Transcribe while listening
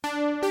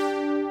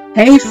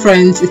Hey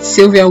friends, it's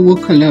Sylvia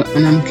Wokolo,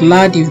 and I'm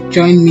glad you've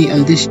joined me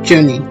on this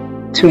journey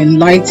to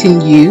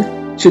enlighten you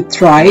to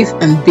thrive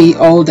and be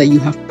all that you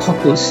have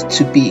purpose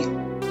to be.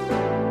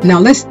 Now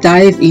let's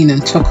dive in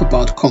and talk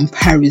about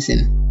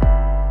comparison.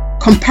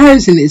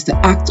 Comparison is the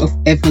act of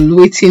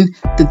evaluating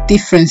the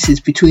differences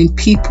between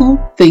people,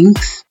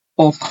 things,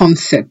 or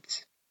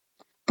concepts.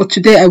 But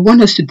today I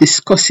want us to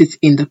discuss it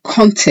in the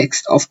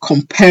context of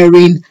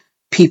comparing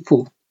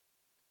people.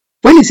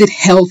 When is it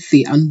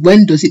healthy and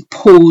when does it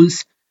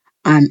pose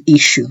an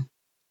issue?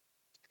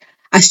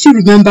 I still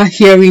remember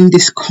hearing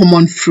this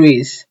common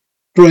phrase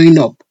growing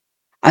up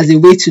as a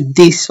way to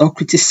diss or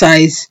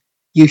criticize.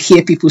 You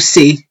hear people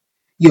say,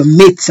 your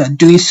mates are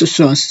doing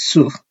so and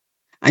so,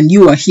 and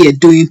you are here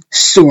doing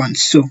so and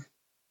so.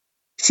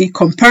 See,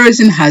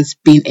 comparison has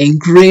been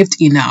engraved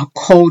in our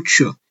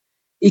culture.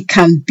 It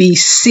can be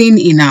seen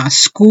in our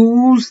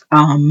schools,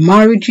 our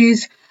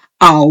marriages,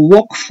 our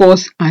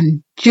workforce,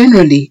 and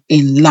generally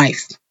in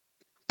life.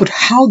 But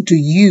how do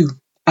you,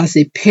 as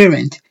a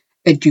parent,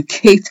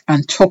 educate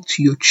and talk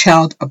to your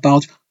child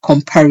about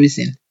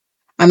comparison?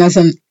 And as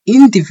an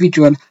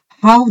individual,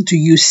 how do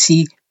you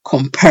see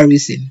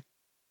comparison?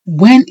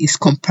 When is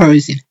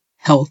comparison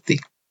healthy?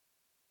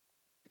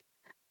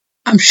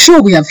 I'm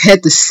sure we have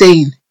heard the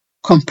saying,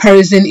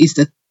 comparison is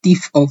the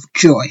thief of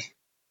joy.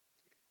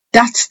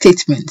 That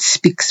statement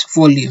speaks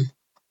volume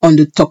on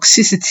the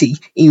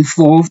toxicity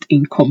involved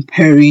in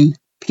comparing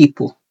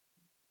people.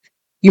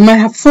 You might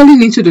have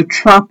fallen into the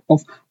trap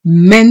of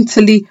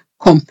mentally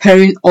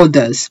comparing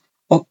others,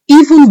 or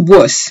even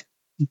worse,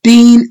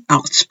 being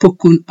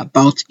outspoken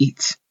about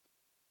it.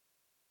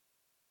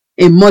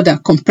 A mother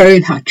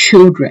comparing her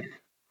children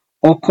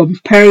or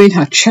comparing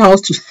her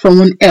child to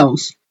someone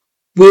else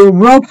will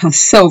rob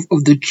herself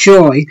of the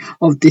joy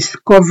of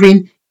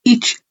discovering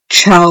each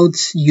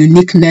child's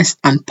uniqueness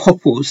and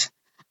purpose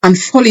and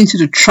fall into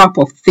the trap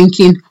of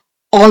thinking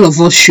all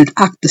of us should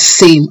act the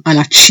same and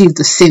achieve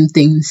the same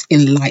things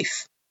in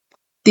life.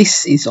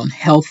 This is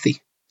unhealthy,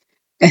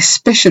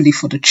 especially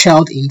for the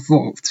child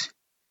involved.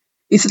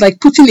 It's like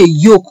putting a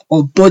yoke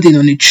or burden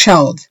on a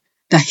child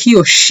that he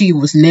or she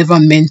was never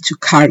meant to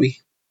carry.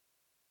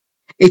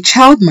 A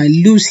child might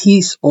lose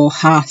his or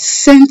her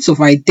sense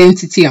of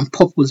identity and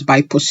purpose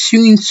by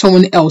pursuing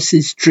someone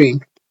else's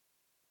dream.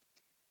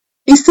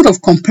 Instead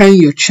of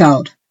comparing your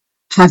child,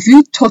 have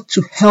you thought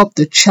to help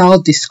the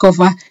child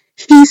discover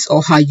his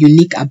or her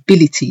unique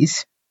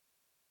abilities?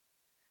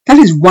 That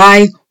is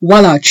why,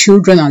 while our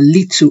children are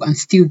little and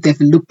still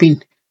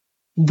developing,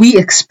 we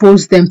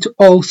expose them to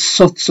all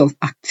sorts of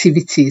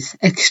activities,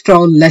 extra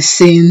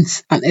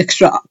lessons and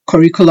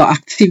extracurricular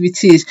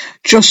activities,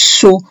 just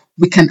so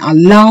we can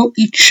allow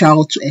each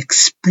child to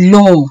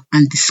explore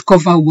and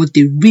discover what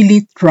they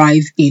really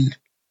thrive in.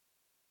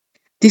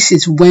 This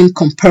is when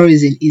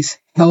comparison is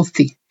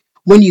healthy,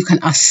 when you can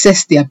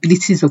assess the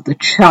abilities of the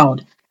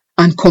child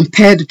and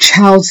compare the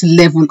child's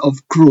level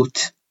of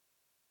growth.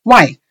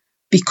 Why?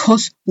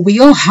 Because we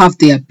all have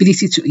the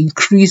ability to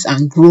increase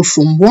and grow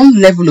from one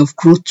level of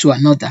growth to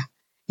another.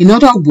 In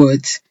other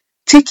words,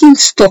 taking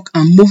stock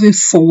and moving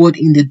forward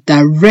in the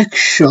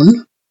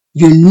direction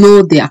you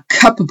know they are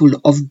capable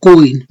of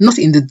going, not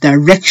in the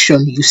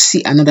direction you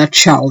see another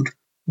child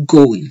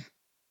going.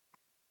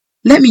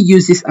 Let me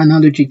use this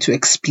analogy to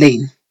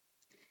explain.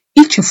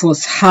 Each of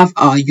us have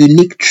our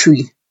unique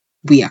tree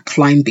we are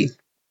climbing,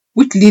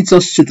 which leads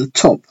us to the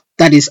top,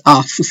 that is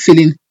our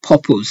fulfilling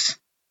purpose.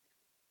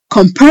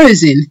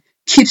 Comparison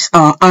keeps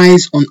our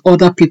eyes on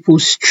other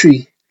people's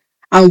tree,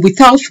 and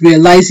without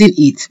realizing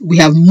it, we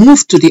have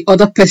moved to the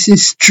other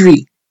person's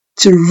tree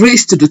to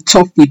race to the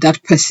top with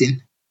that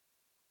person,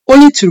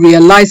 only to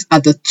realize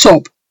at the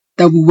top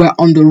that we were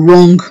on the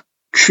wrong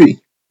tree.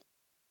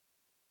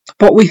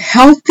 But with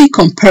healthy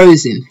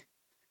comparison,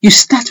 you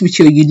start with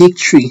your unique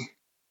tree,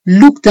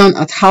 look down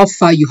at how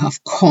far you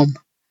have come,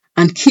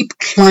 and keep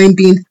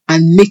climbing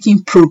and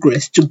making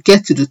progress to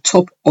get to the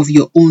top of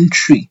your own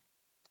tree.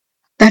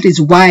 That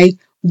is why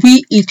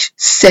we each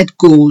set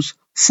goals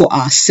for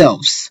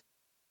ourselves.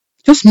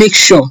 Just make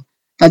sure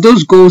that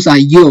those goals are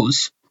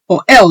yours,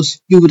 or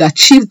else you would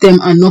achieve them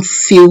and not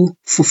feel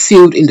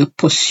fulfilled in the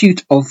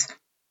pursuit of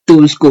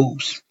those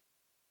goals.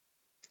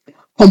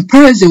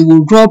 Comparison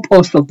will rob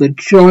us of the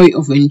joy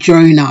of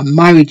enjoying our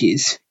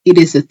marriages. It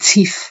is a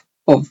thief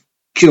of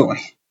joy.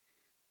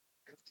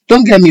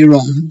 Don't get me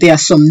wrong, there are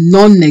some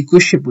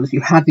non-negotiables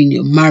you have in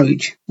your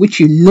marriage which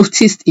you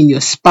noticed in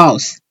your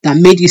spouse that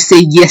made you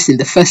say yes in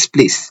the first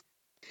place.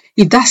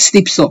 If that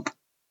slips up,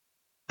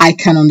 I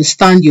can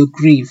understand your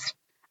grief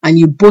and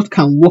you both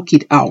can work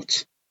it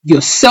out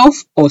yourself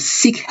or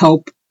seek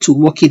help to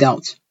work it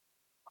out.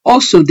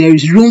 Also, there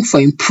is room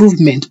for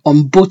improvement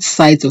on both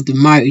sides of the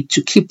marriage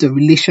to keep the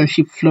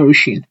relationship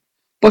flourishing.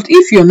 But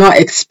if you're not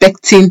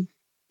expecting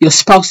your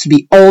spouse to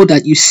be all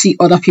that you see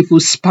other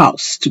people's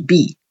spouse to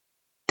be,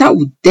 that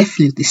would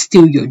definitely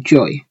steal your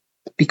joy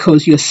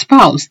because your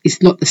spouse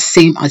is not the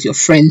same as your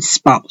friend's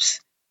spouse.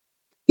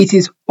 It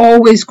is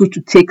always good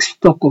to take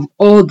stock of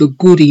all the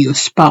good in your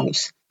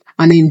spouse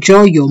and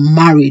enjoy your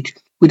marriage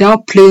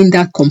without playing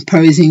that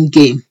comparison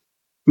game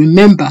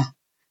remember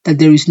that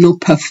there is no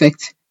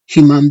perfect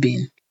human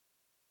being.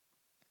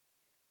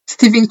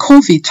 Stephen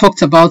Covey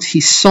talked about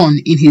his son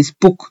in his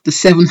book, The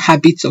 7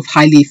 Habits of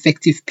Highly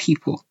Effective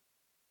People.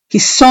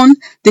 His son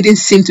didn't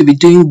seem to be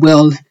doing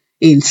well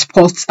in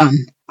sports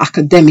and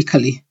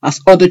academically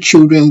as other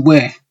children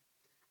were,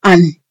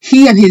 and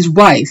he and his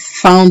wife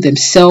found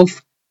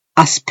themselves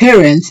as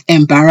parents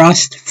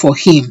embarrassed for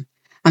him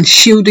and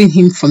shielding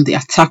him from the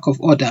attack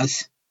of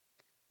others.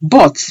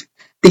 But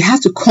they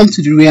had to come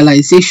to the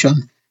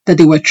realization that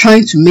they were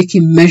trying to make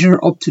him measure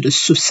up to the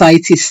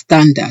society's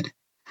standard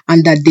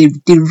and that they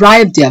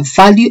derived their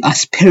value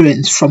as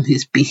parents from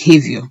his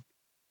behavior.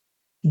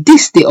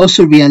 This, they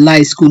also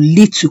realized, could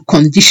lead to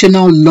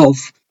conditional love,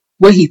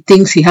 where he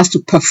thinks he has to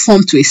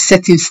perform to a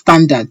certain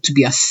standard to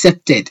be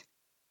accepted.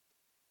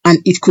 And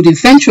it could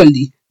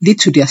eventually lead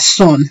to their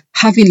son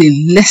having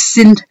a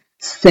lessened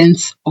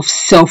sense of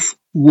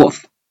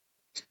self-worth.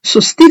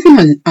 So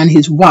Stephen and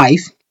his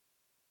wife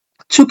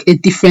took a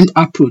different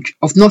approach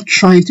of not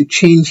trying to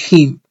change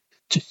him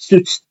to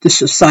suit the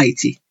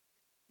society.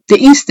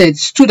 They instead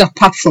stood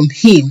apart from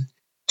him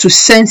to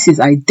sense his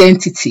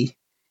identity,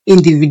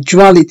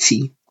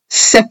 individuality,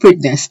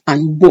 separateness,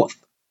 and worth.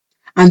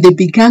 And they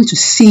began to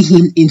see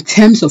him in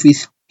terms of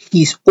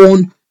his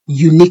own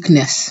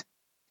uniqueness.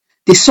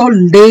 They saw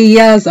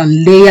layers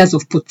and layers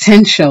of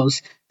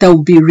potentials that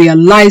would be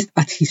realized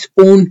at his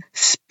own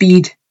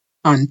speed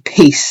and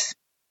pace.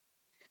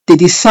 They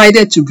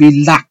decided to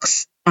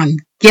relax and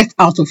get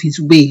out of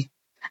his way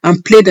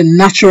and play the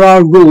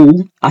natural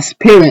role as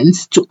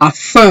parents to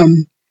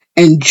affirm,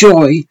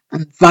 enjoy,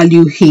 and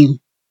value him.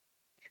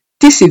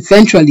 This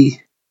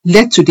eventually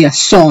led to their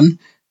son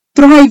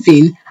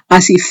thriving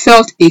as he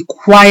felt a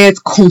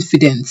quiet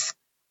confidence,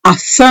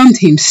 affirmed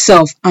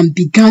himself, and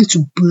began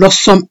to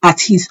blossom at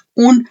his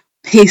own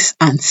pace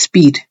and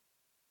speed.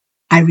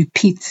 I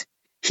repeat,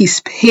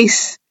 his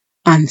pace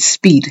and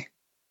speed.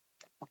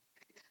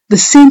 The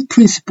same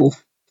principle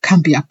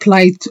can be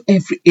applied to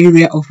every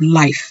area of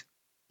life,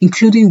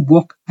 including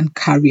work and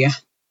career.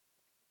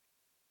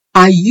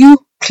 Are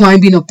you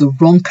climbing up the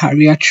wrong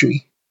career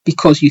tree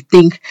because you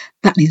think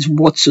that is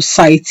what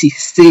society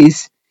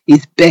says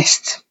is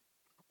best?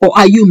 Or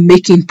are you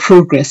making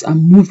progress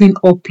and moving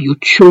up your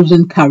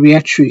chosen career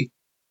tree?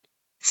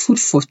 Food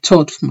for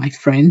thought, my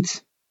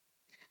friends.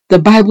 The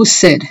Bible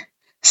said,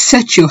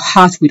 "Set your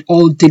heart with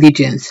all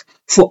diligence,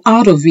 for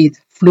out of it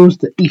flows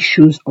the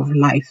issues of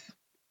life."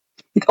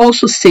 It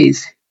also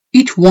says,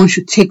 each one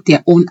should take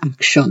their own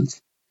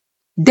actions.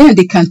 Then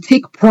they can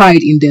take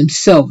pride in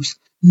themselves,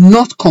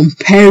 not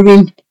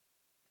comparing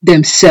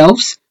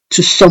themselves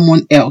to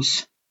someone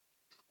else.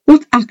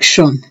 What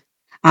action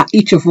are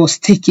each of us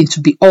taking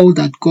to be all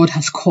that God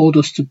has called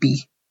us to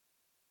be?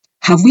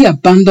 Have we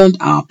abandoned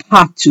our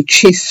path to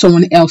chase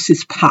someone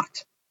else's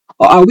path?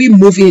 Or are we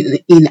moving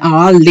in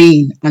our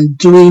lane and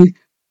doing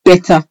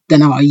better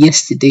than our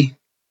yesterday?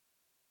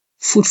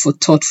 Food for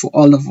thought for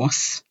all of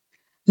us.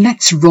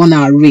 Let's run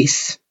our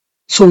race,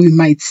 so we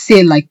might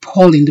say like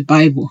Paul in the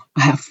Bible,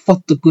 "I have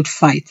fought the good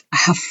fight, I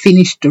have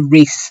finished the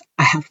race,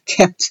 I have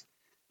kept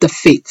the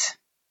faith."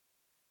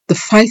 The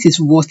fight is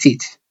worth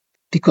it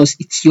because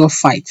it's your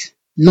fight,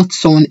 not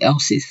someone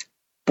else's,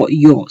 but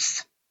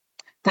yours.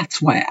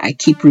 That's why I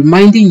keep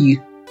reminding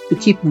you to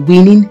keep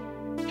winning,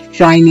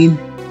 shining,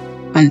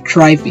 and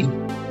thriving.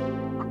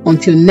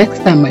 Until next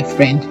time, my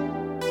friend,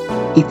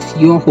 it's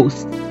your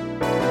host,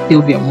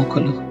 Sylvia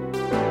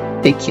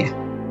Mokolo. Take care.